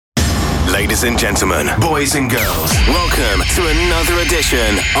Ladies and gentlemen, boys and girls, welcome to another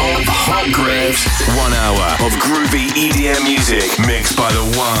edition of Hot Grooves. 1 hour of groovy EDM music mixed by the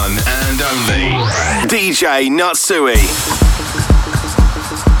one and only DJ Natsuj.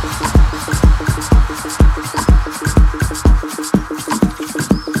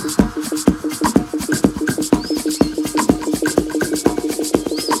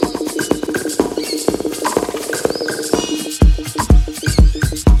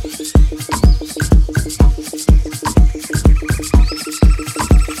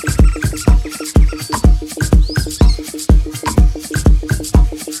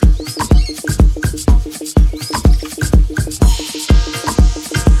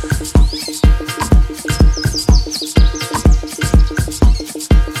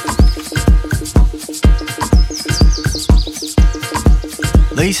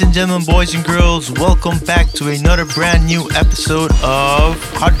 Ladies and gentlemen, boys and girls, welcome back to another brand new episode of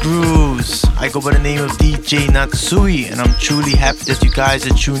Hot Grooves. I go by the name of DJ Natsuj, and I'm truly happy that you guys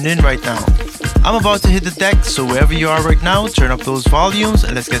are tuned in right now. I'm about to hit the deck, so wherever you are right now, turn up those volumes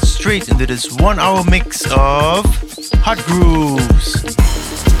and let's get straight into this 1 hour mix of Hot Grooves.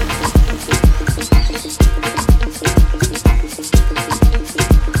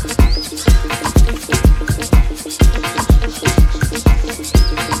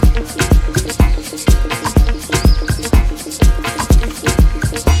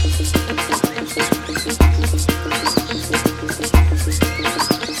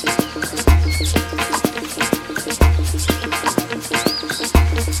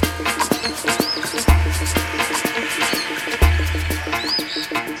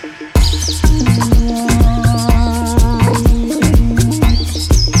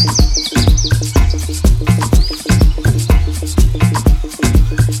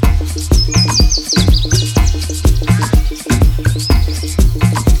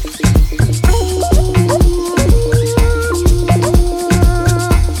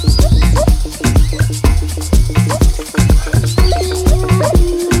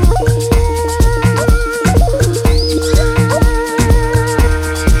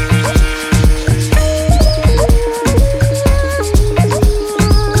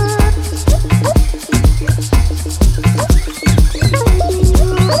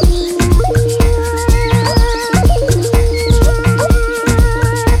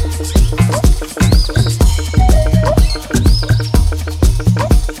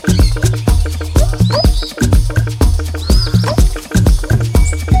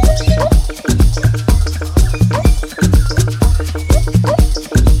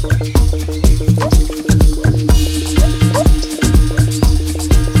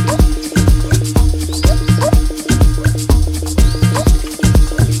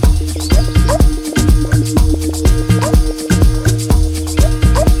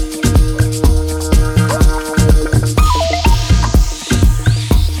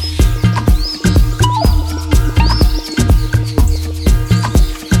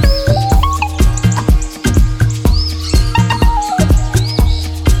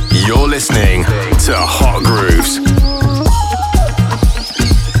 Listening to Hot Grooves.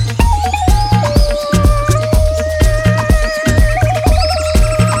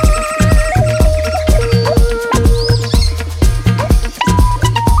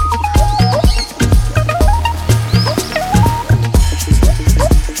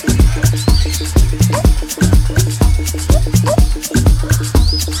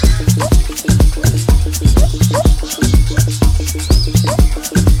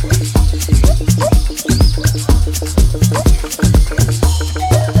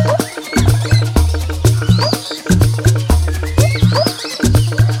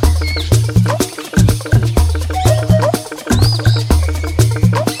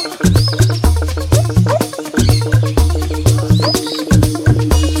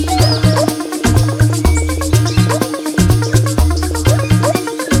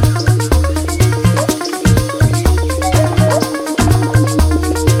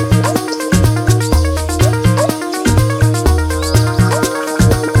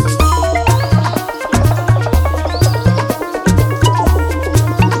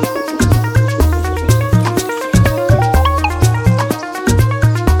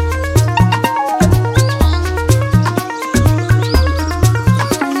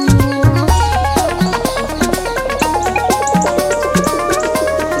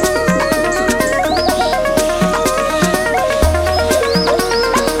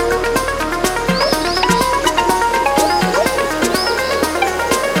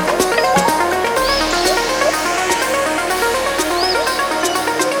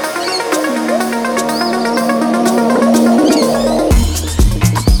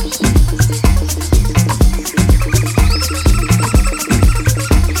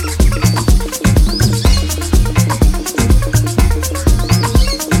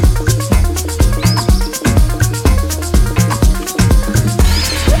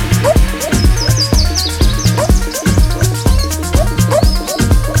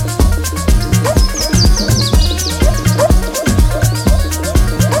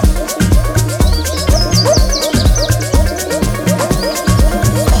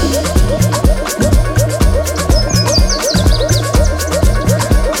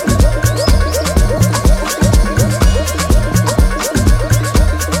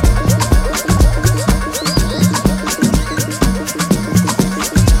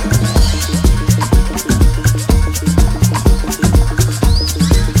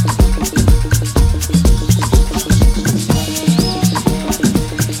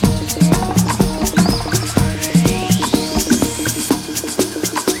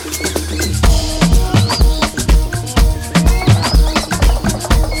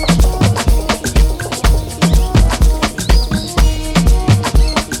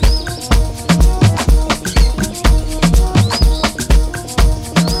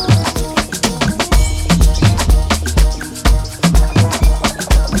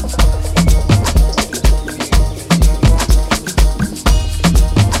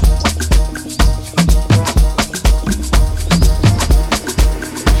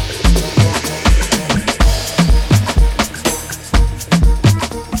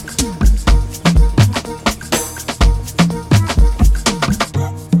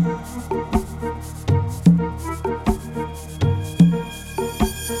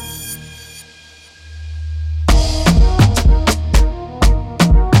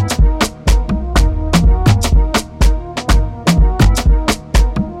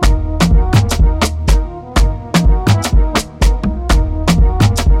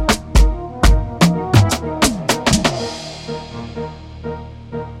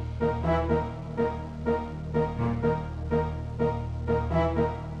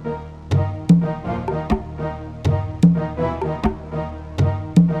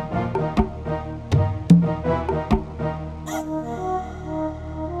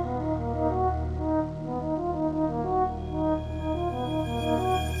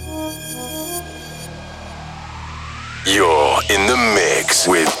 Grooves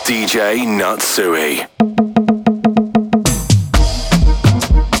with DJ Natsuj.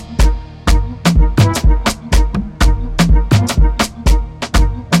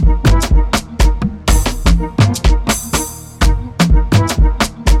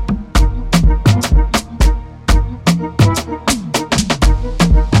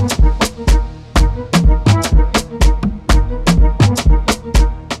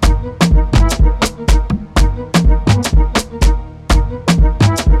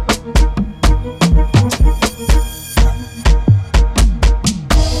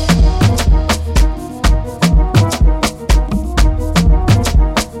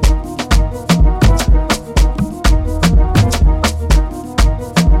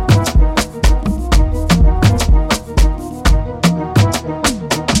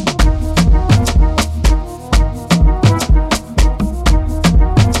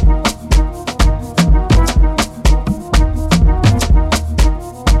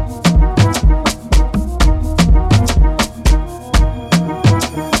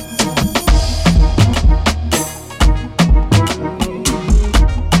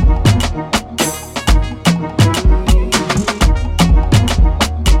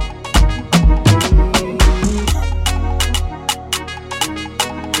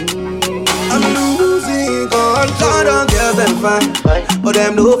 But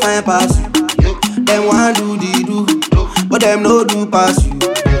them no fine pass you. Them want do the do, but them no do pass you.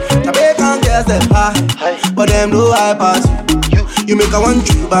 Jamaican girls them high, but them no high pass you. You make a one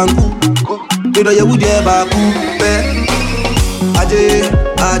trip bangu, you know you would ever cool. Aje,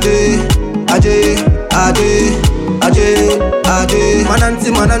 aje, aje, aje, aje, aje.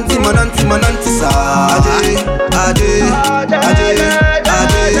 Mananti, mananti, mananti, mananti sa. Aje, aje, aje,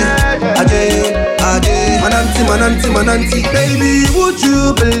 aje, aje, aje. Mananti, mananti, mananti. Baby, would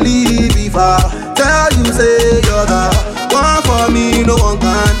you believe if I tell you say you're the one for me, no one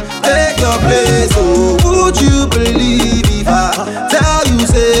can take your place. Oh, would you believe if I tell you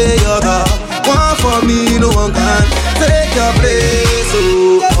say you're the one for me, no one can take your place.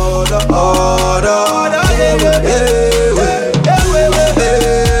 Oh, order, order, hey, hey, hey, hey,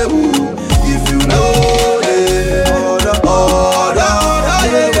 hey, ooh. If you know it, order, order,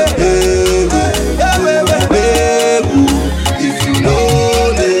 hey, hey, hey, hey, ooh. If you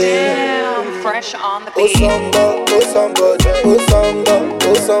know it. Damn, fresh on the beat. Oh somebody, oh somebody, oh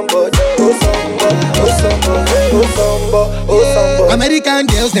somebody, oh somebody, oh somebody, oh somebody, oh somebody. American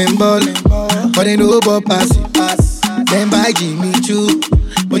girls them ballin', but they know about pass it. Them buy Jimmy Choo,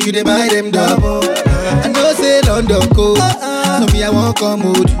 but you they buy them double. I know say London cold, so me I won't come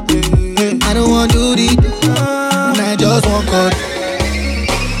out. I don't want do the, and I just want cut.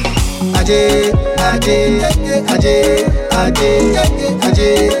 Aje, aje, aje, aje, aje,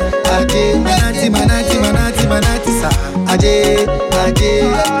 aje. Manati, manati, manati, manati sa. Aje, aje,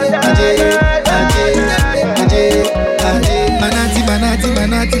 aje, aje, aje, aje. Manati, manati,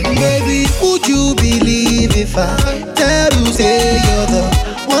 manati. Baby, would you believe if I tell you say you're the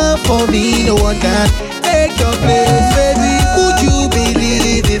one for me, no one can take your place. Baby, would you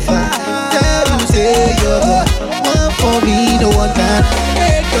believe if I tell you say you're the one for me, no one can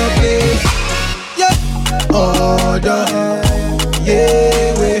take your place. Yeah, order,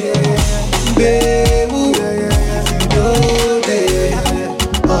 yeah, baby, you know that.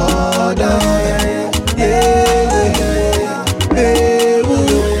 Order, yeah, baby,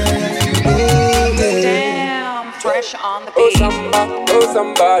 you know that. Damn, fresh on the Oh beat. somebody, oh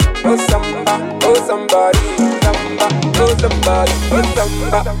somebody, oh somebody, oh somebody, oh somebody, oh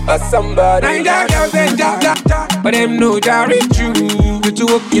somebody, oh somebody. Nine girls and but them know that it's true. You to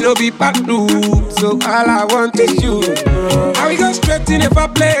work, you know, be back loop. So all I want is you. How we go straight in if I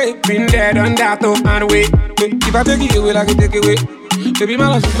play? Been there, done that, no and wait. If I take it away, I can take it away. Baby, my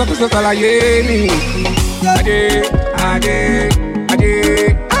love is not so call I me. Ade, ade,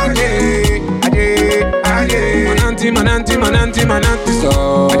 ade, ade, ade, ade. Mananti, mananti, mananti, mananti. So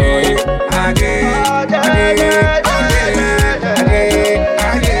ade, ade, ade, ade,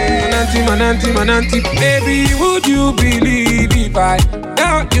 ade. Mananti, mananti, baby, would you believe if I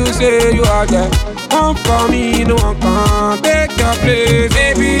tell you say you are the one for me, no one can take your place.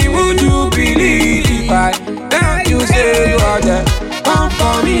 Baby, would you believe if I tell you say you are the one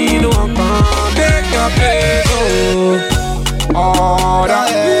for me, no one can take your place. Oh, order,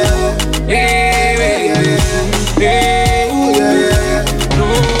 yeah, yeah, yeah,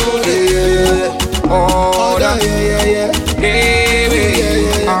 order, yeah, yeah.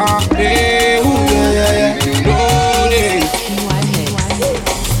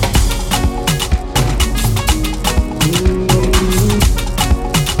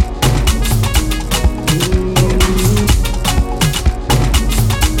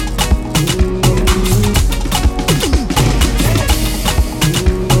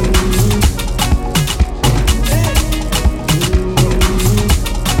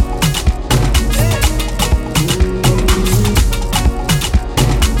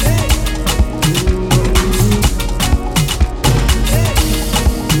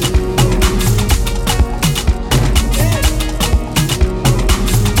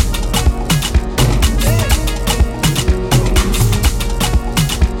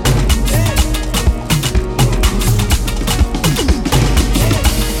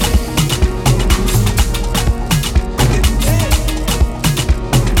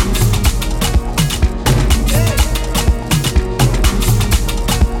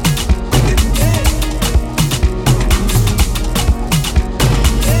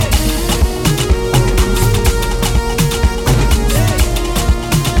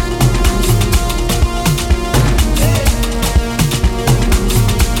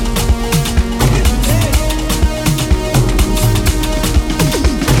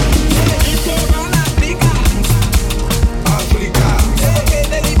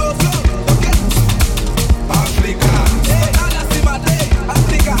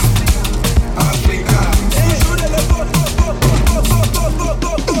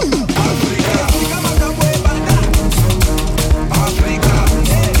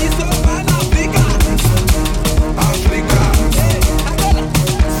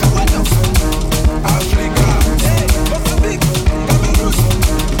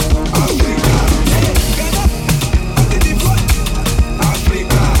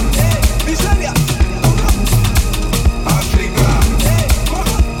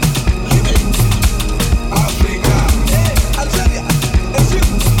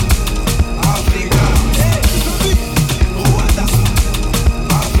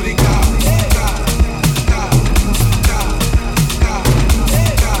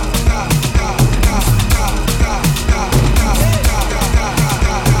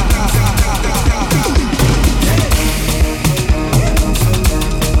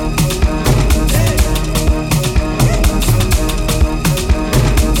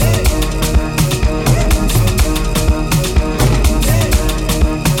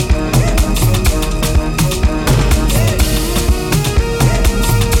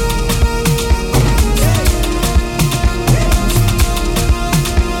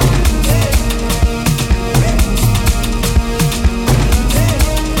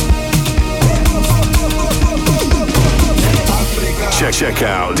 check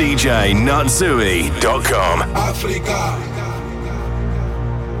out djnatsuj.com. Africa.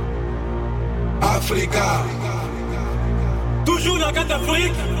 Africa. Toujours dans la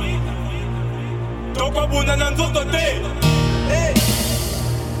Afrique. Toko bunana nzoto te.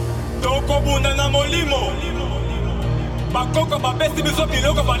 Toko bunana molimo. Bakoko bapesi biso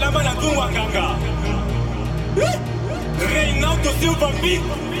biloko balama na nzungu akanga. Reinaldo Silva Beat.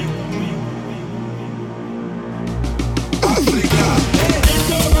 Africa.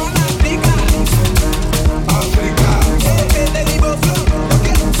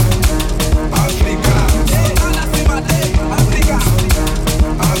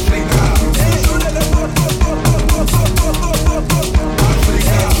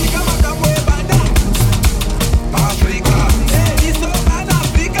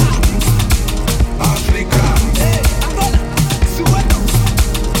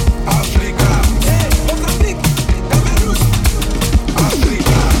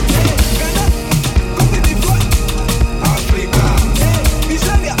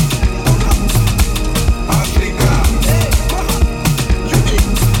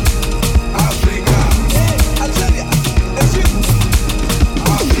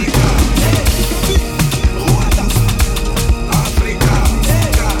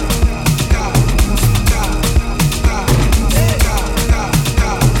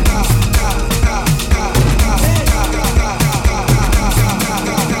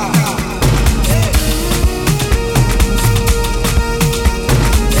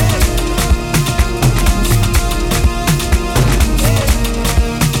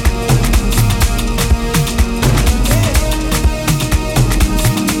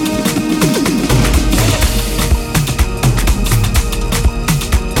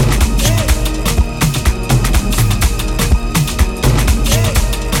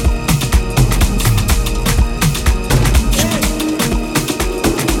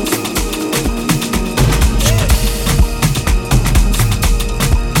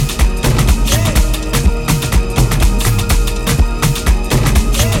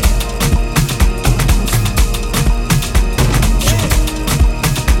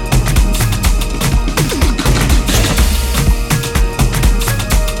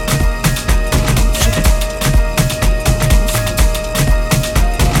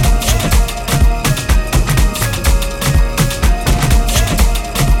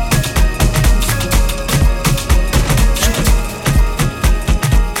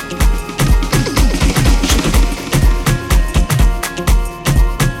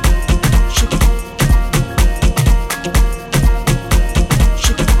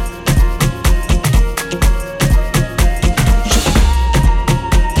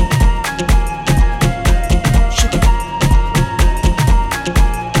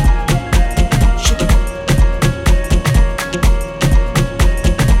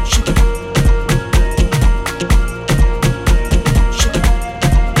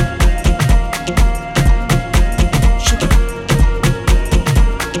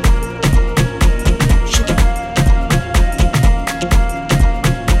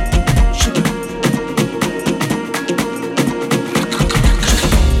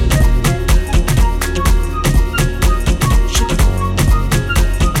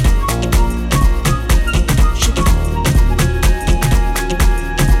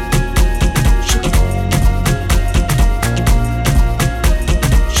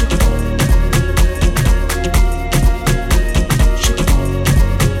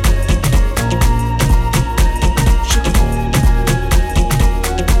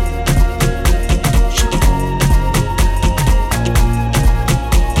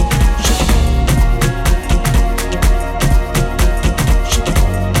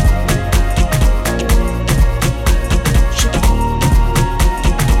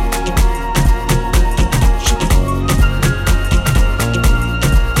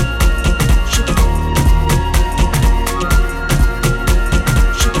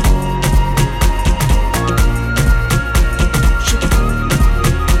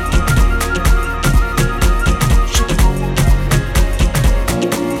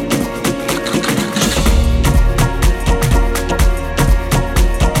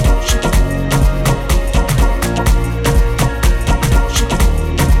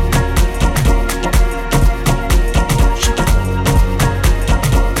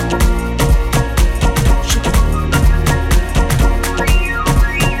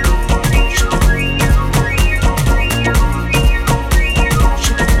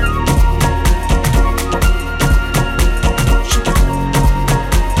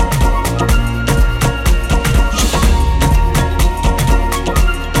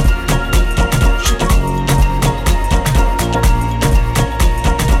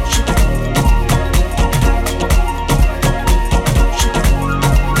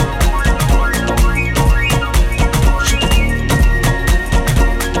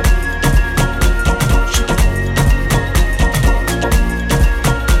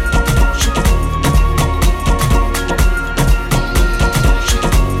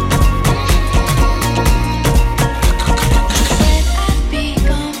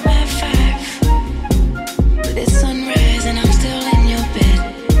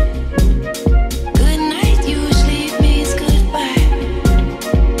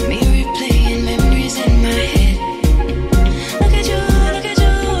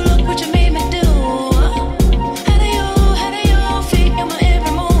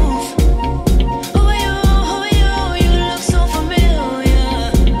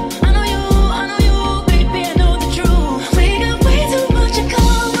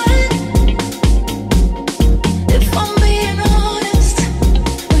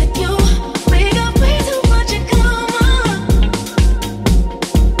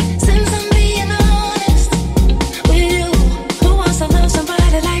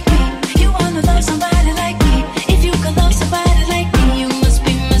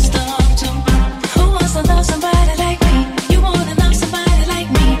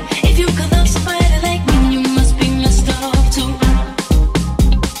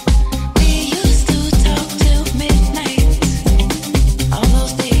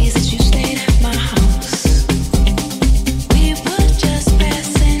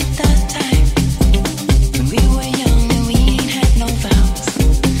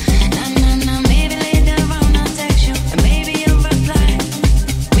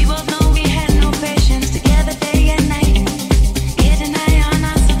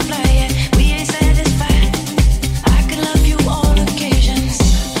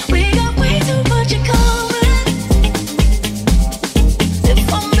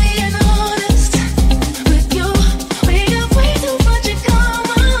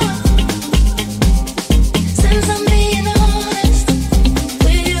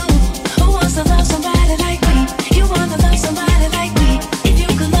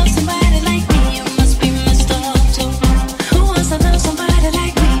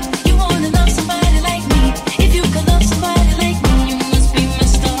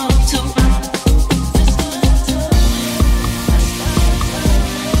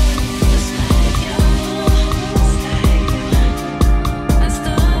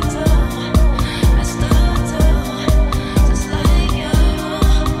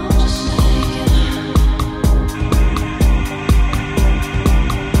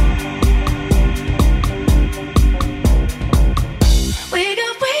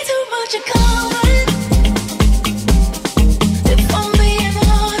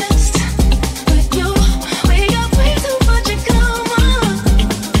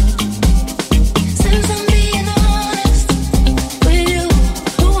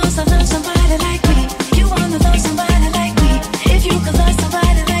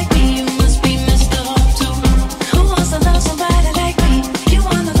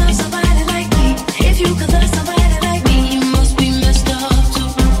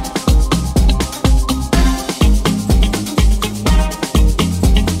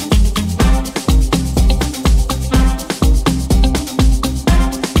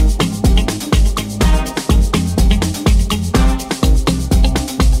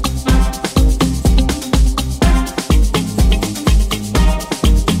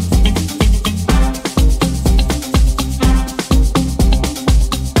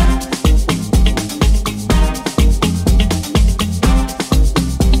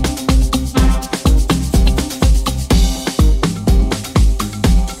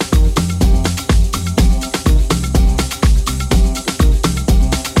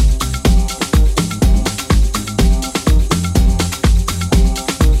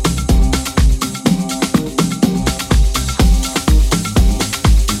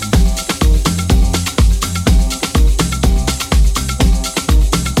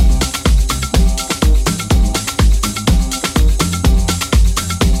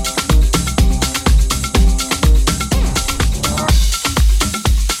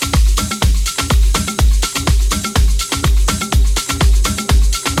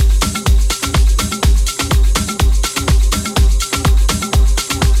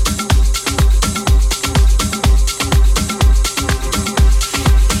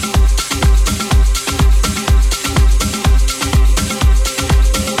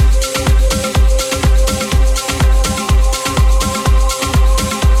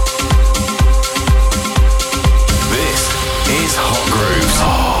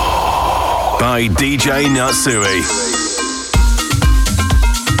 by DJ Natsuj.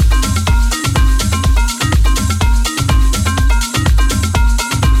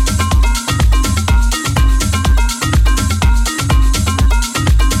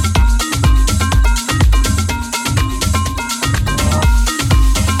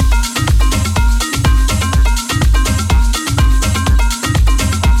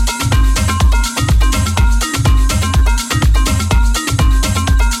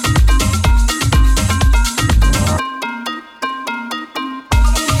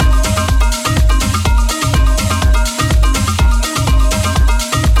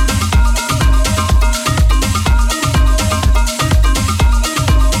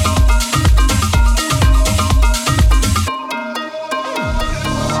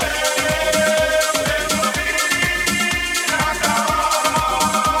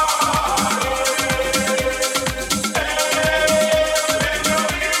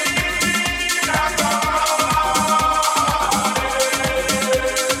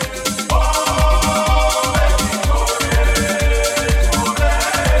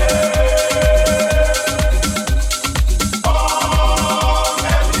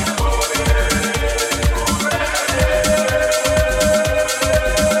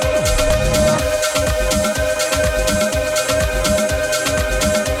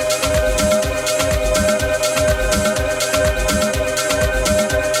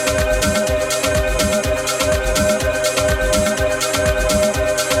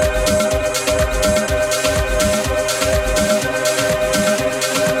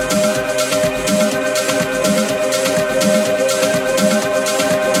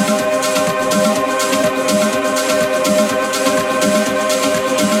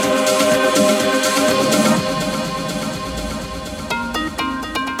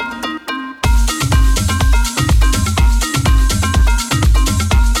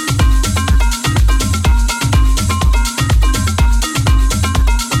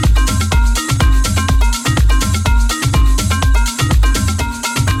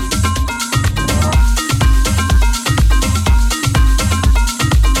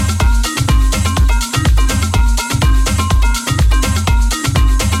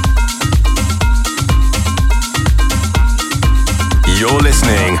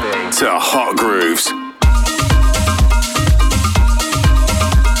 To Hot Grooves.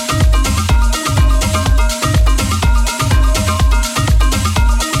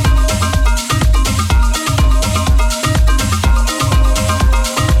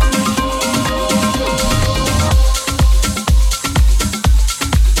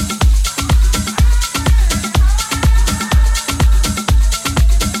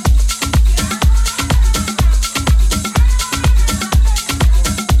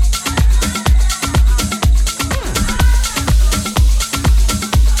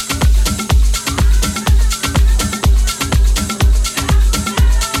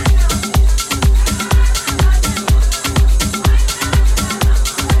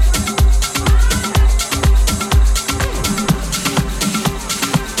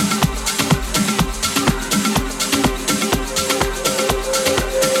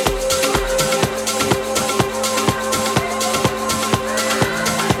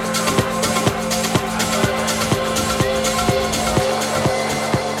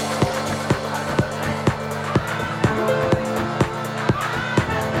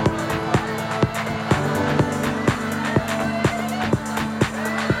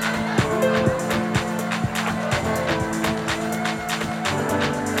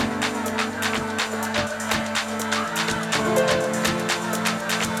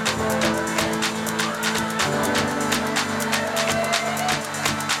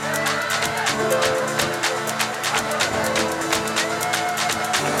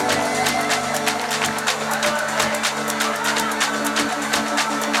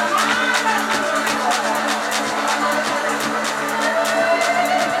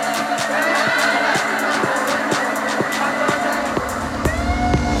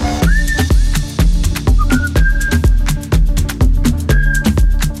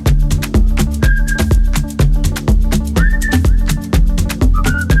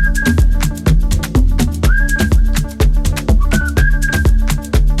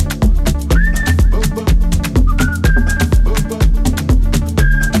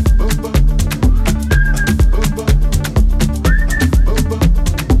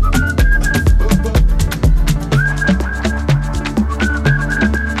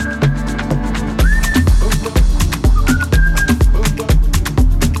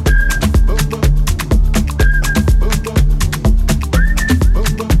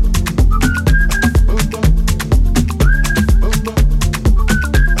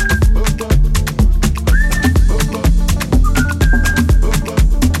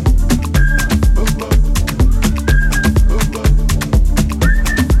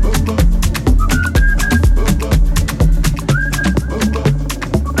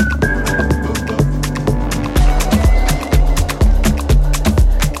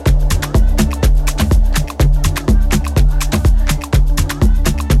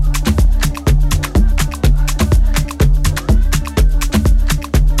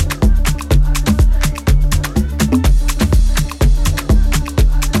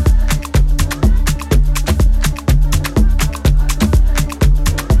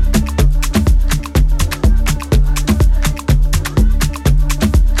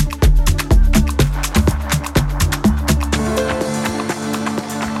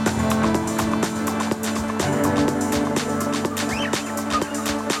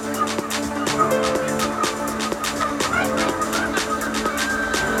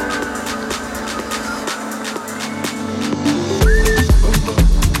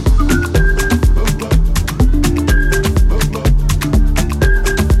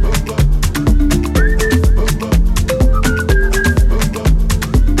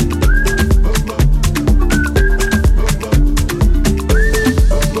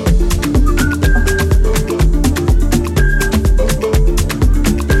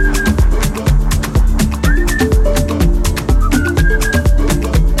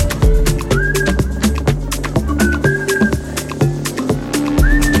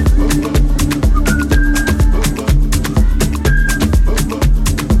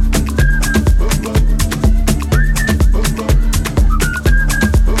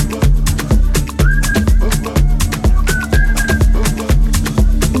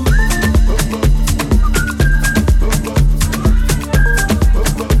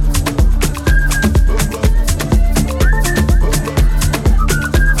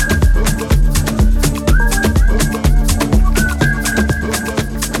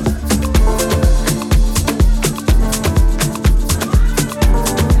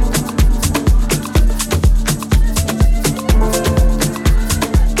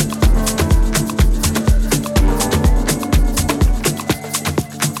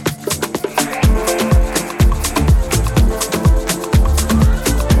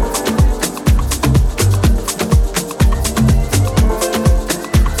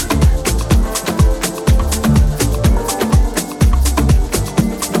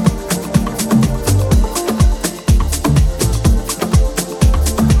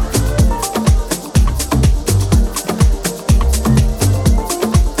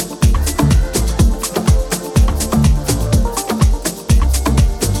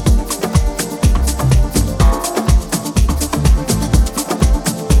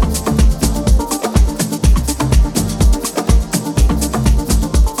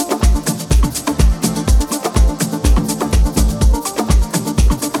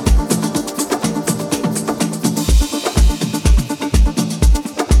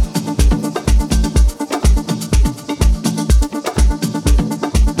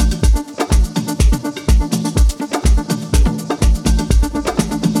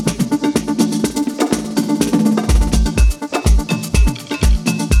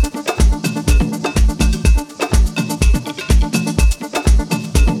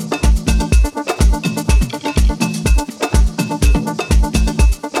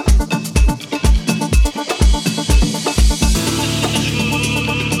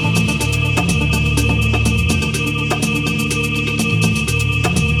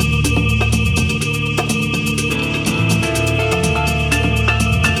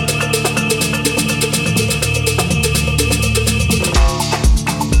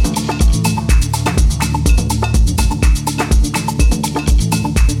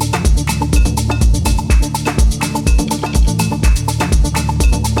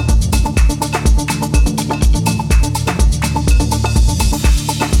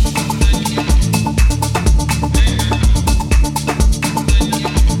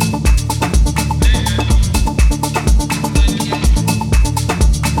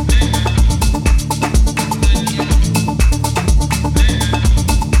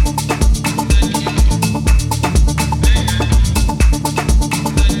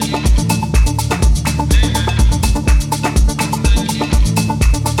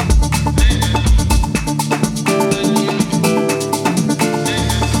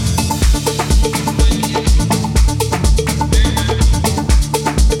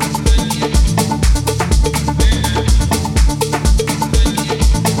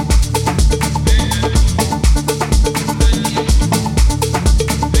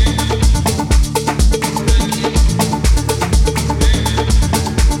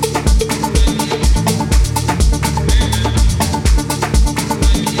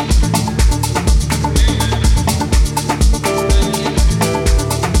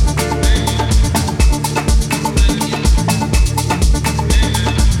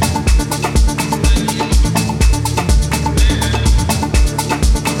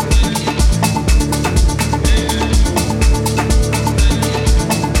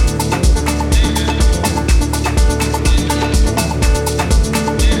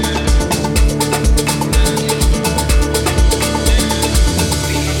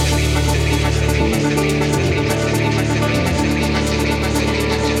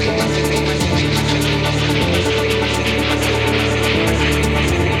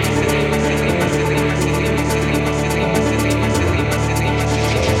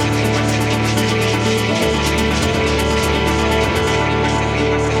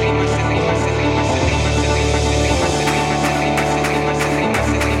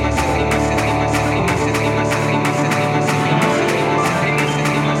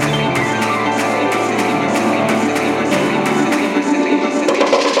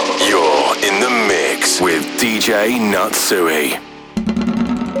 DJ Natsuj.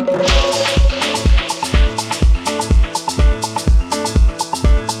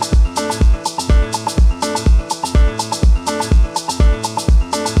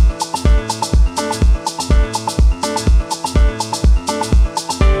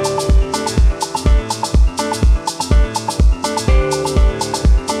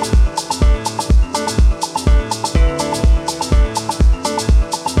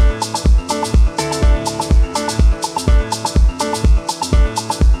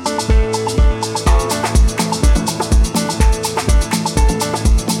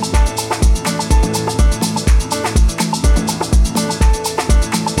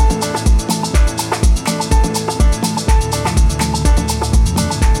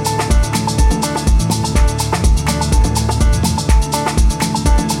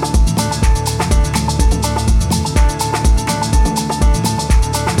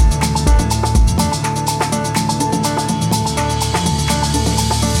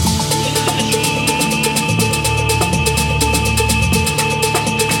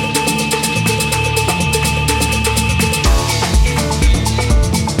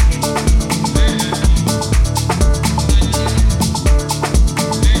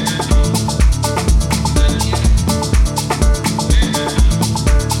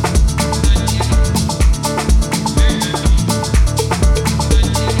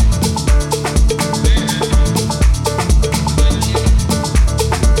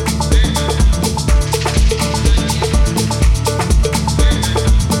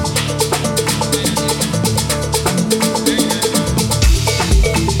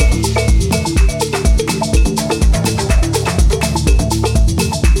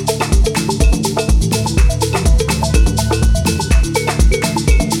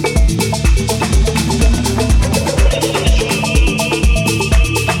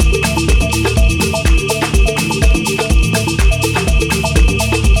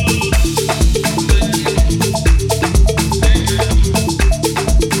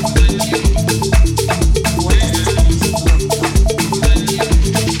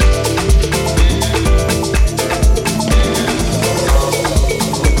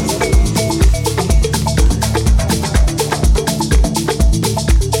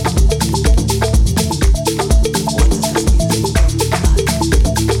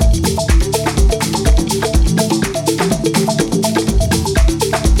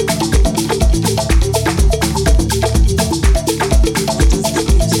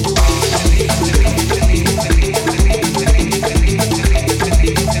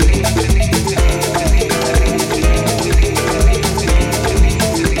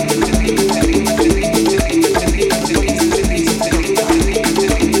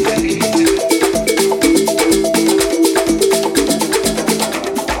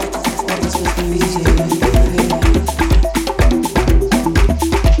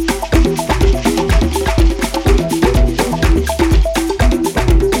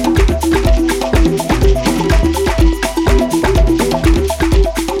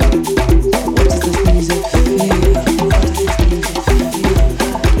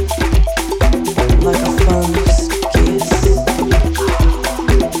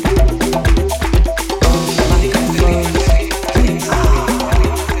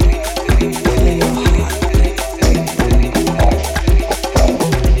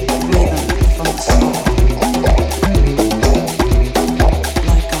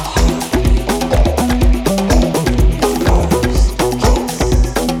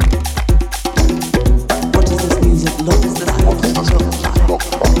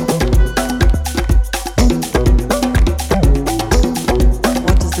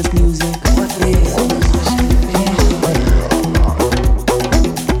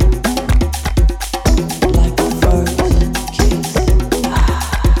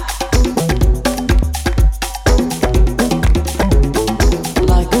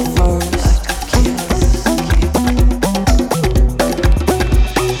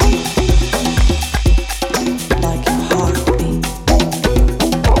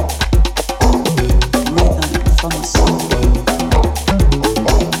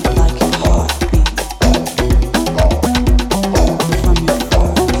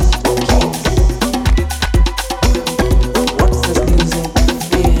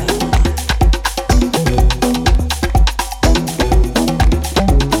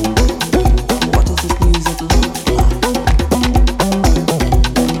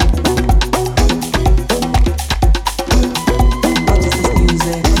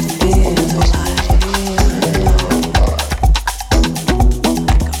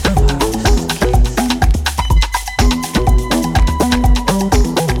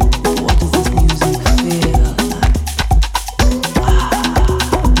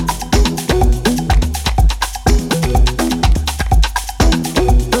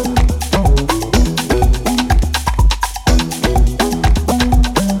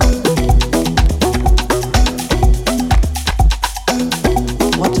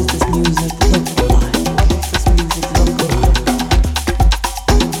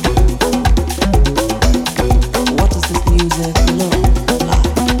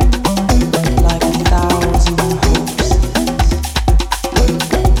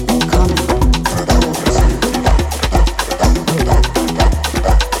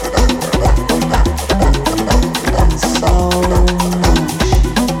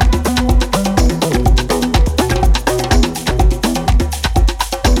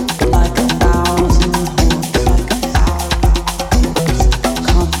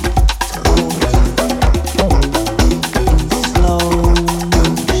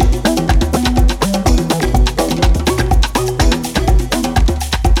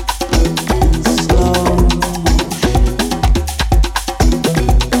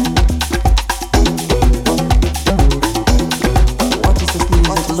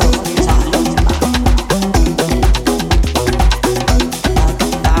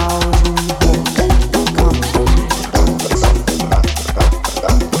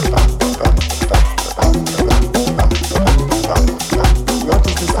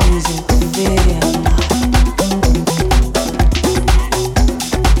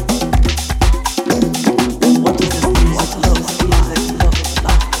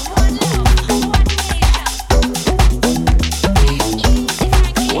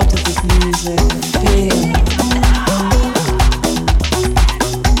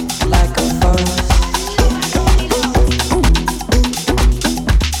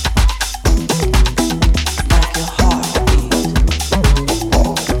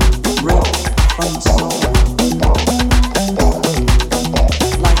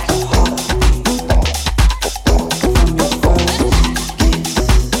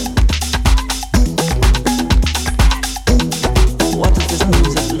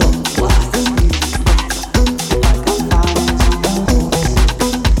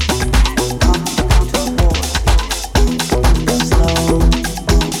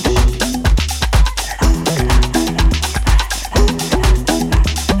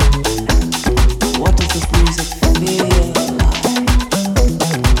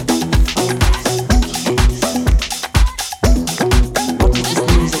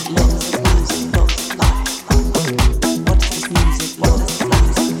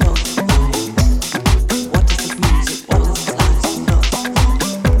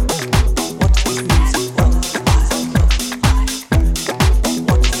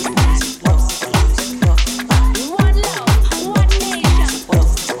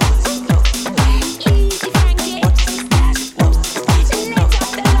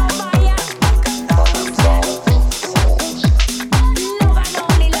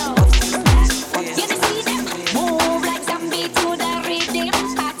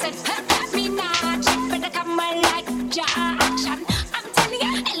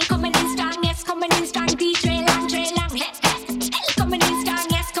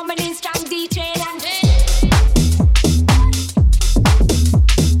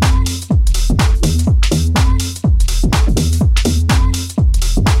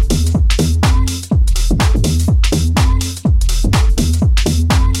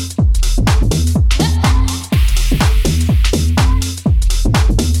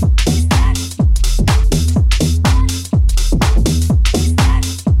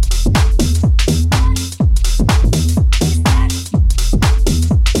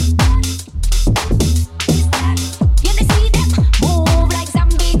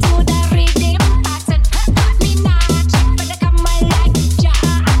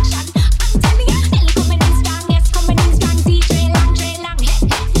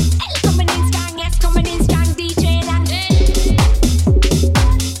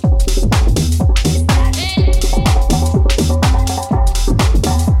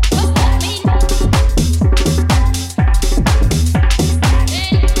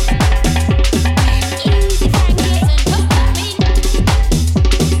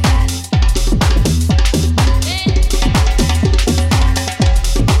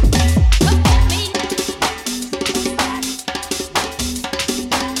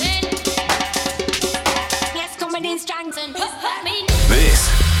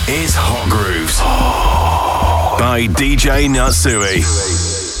 is Hot Grooves by DJ Natsuj.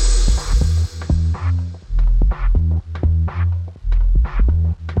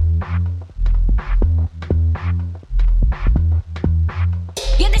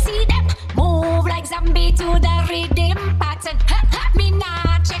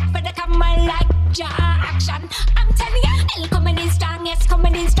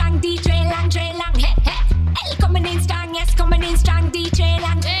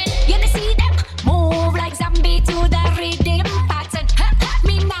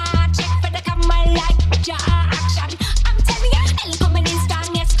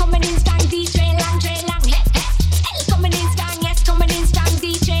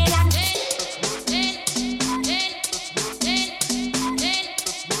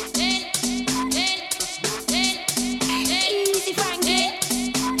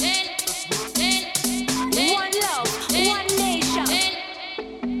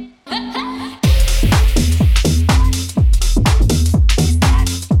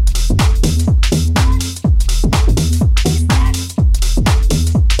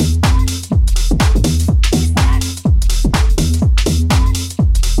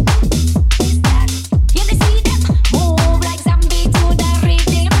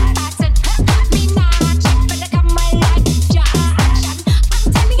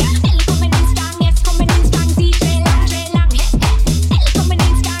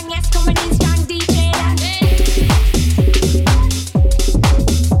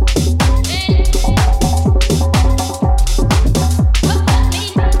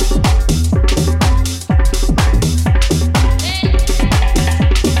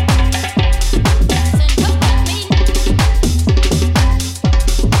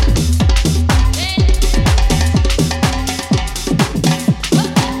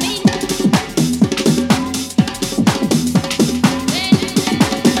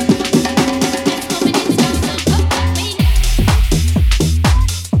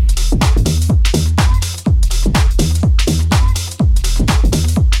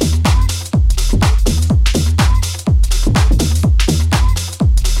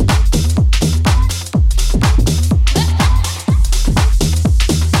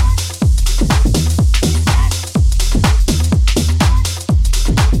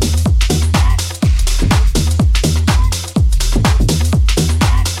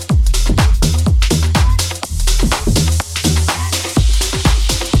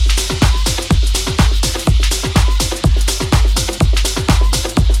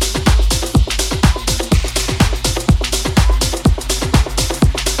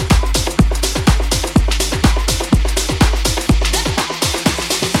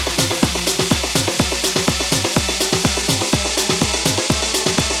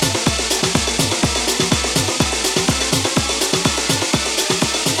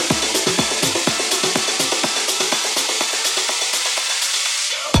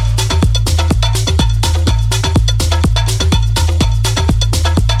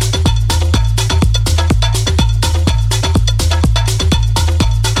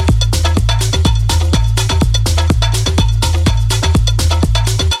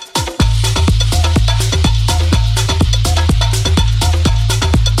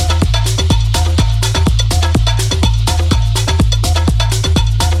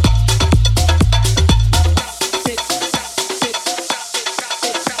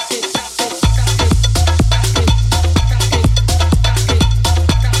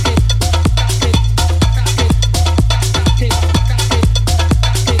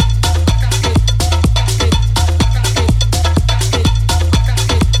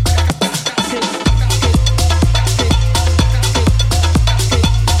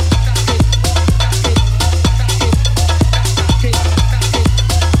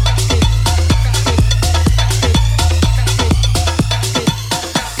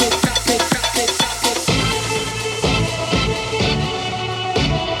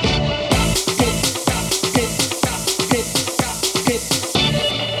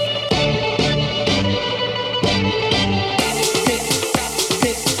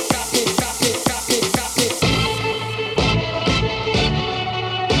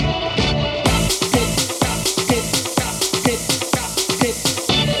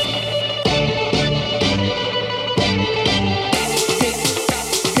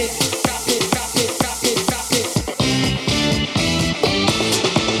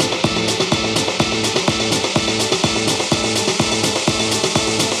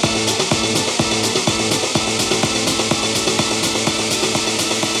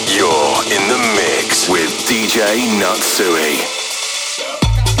 DJ Natsuj.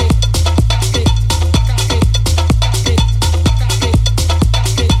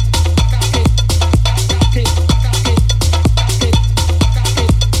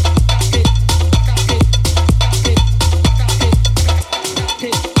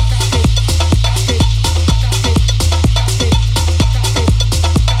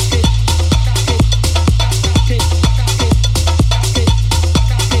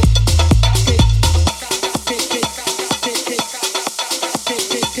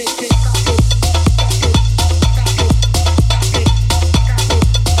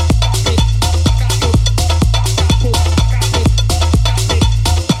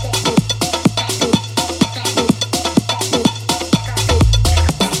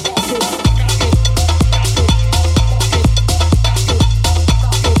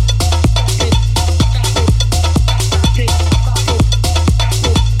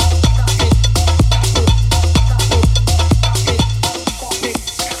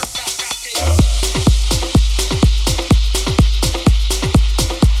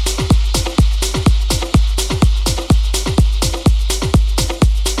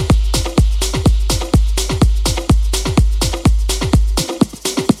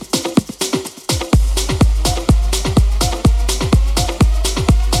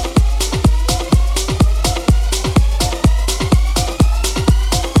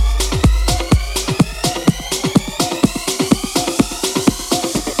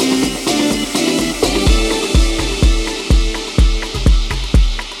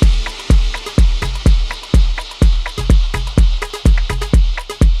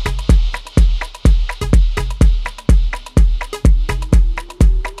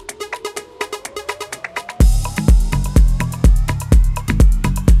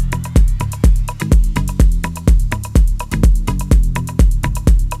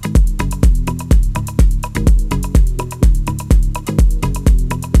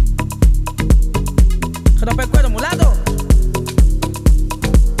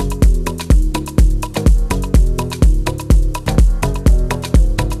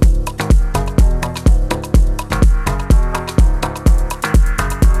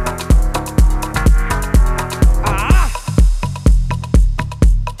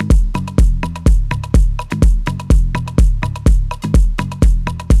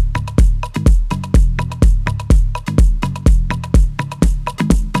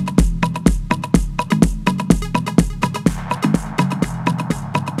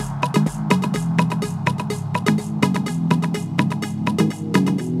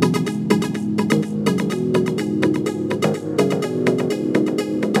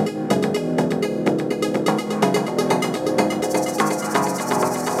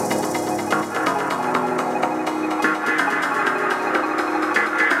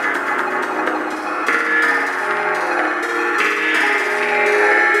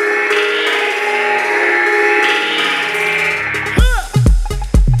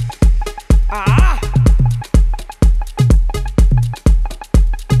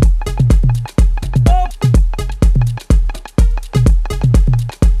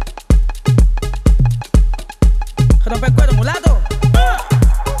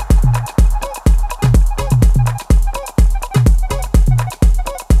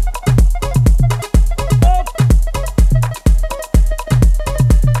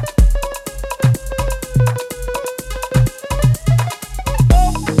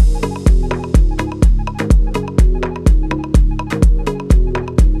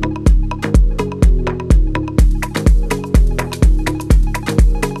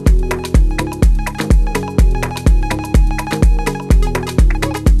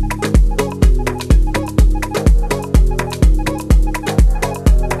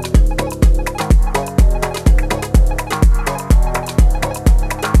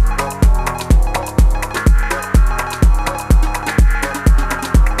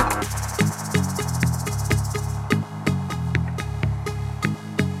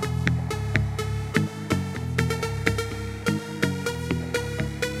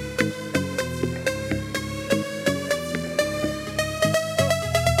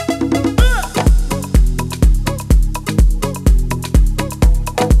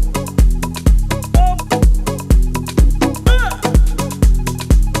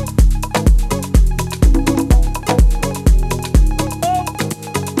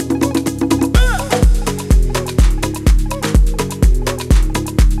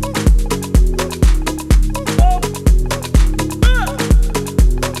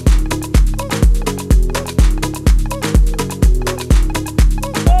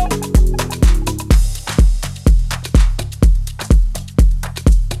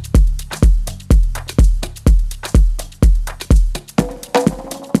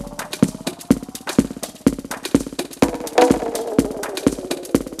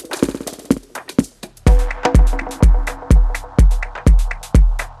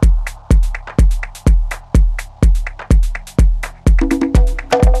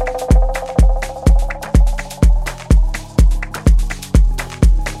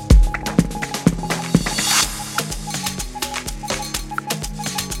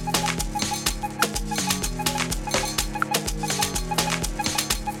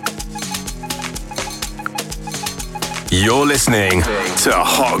 You're listening to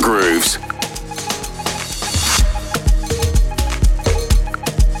Hot Grooves.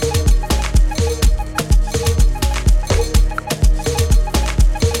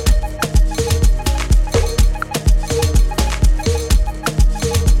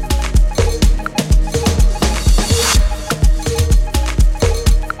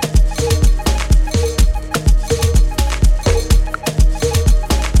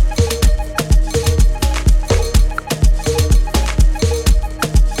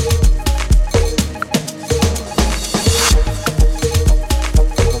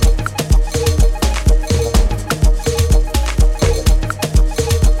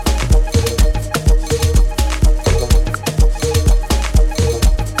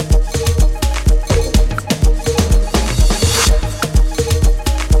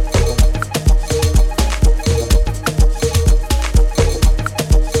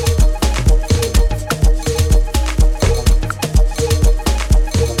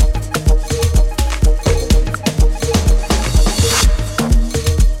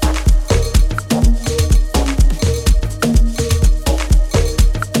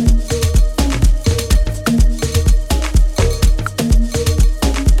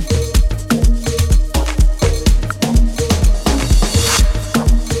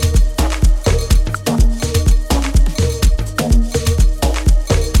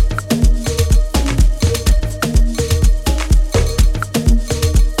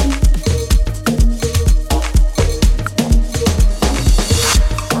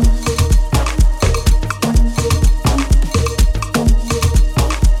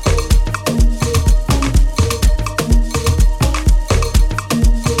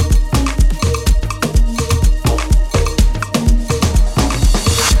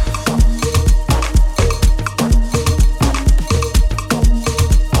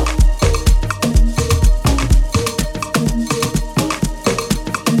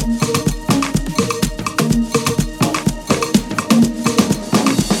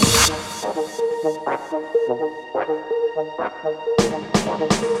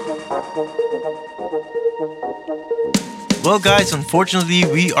 Well guys, unfortunately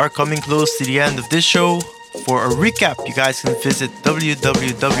we are coming close to the end of this show. For a recap, you guys can visit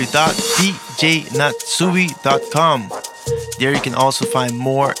www.djnatsui.com. There you can also find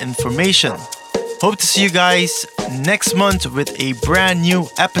more information. Hope to see you guys next month with a brand new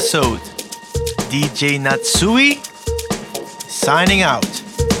episode. DJ Natsuj signing out.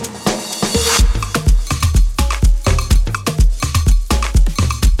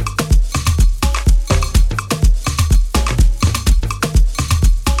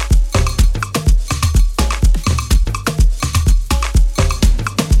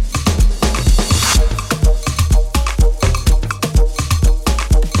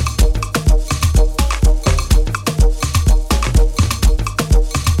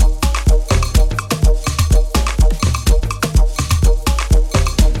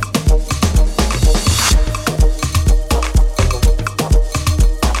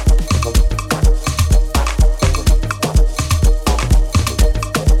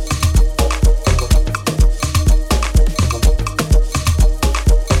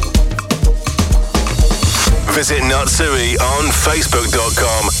 Visit Natsuj on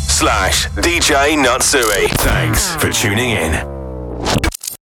Facebook.com/DJ Natsuj. Thanks for tuning in.